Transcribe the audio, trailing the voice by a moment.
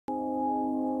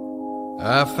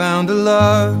I found a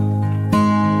love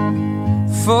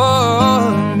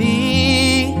for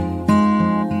me.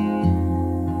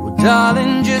 Well,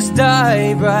 darling, just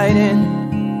dive right in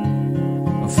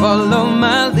and follow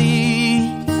my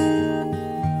lead.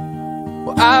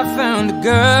 Well, I found a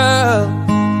girl,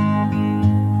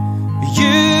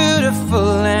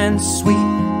 beautiful and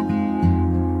sweet.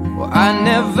 Well, I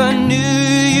never knew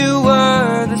you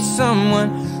were the someone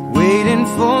waiting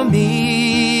for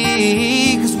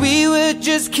me. 'Cause we were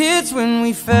just kids when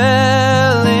we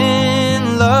fell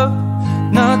in love,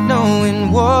 not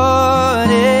knowing what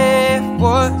it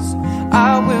was.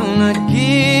 I will not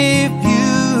give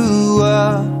you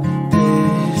up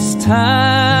this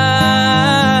time.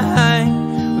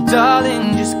 Well,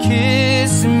 darling, just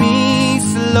kiss me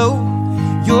slow.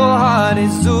 Your heart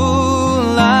is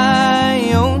all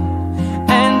I own,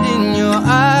 and in your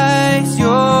eyes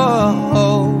you're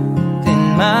holding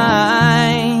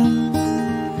mine.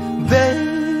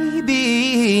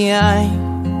 Baby,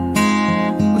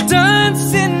 I'm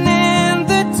dancing in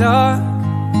the dark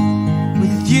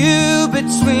with you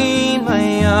between my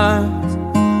arms,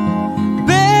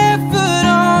 barefoot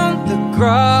on the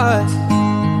grass.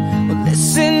 We're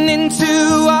listening to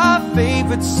our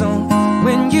favorite song.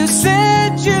 When you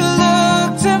said you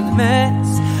looked a mess,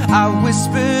 I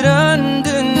whispered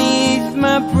underneath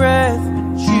my breath,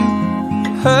 but you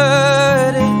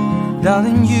heard it.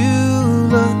 Darling, you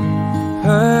look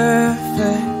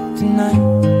perfect tonight.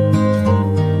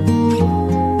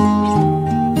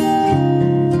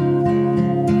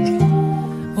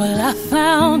 Well, I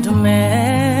found a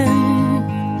man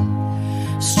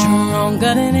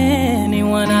stronger than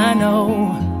anyone I know.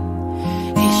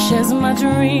 He shares my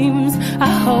dreams.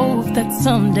 I hope that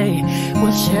someday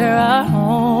we'll share our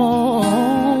home.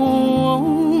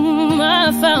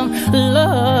 I found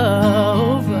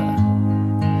love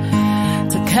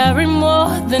to carry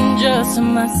more than just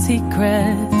my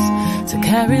secrets, to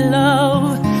carry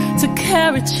love, to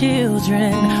carry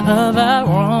children of our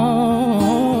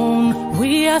own.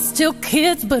 We are still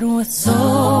kids, but we're so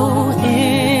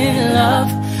in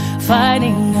love,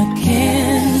 fighting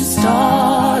against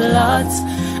all odds.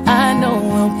 I know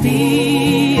we'll be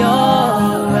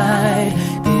alright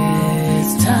this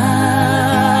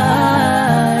time.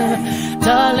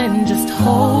 Darling, just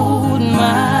hold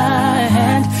my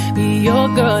hand. Be your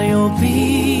girl, you'll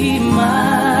be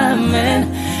my man.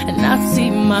 And I see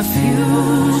my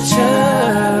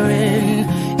future in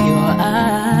your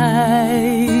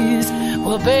eyes.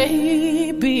 Well,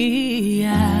 baby,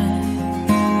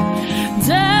 I'm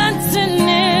dancing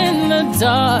in the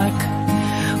dark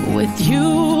with you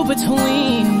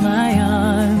between my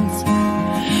arms,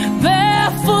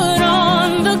 barefoot on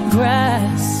the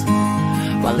grass,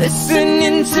 while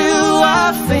listening to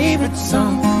our favorite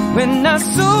song. When I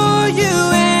saw you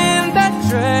in that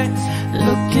dress,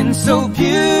 looking so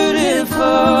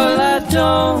beautiful, I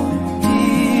don't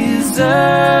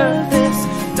deserve this.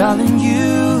 Darling, you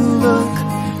look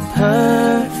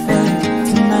perfect.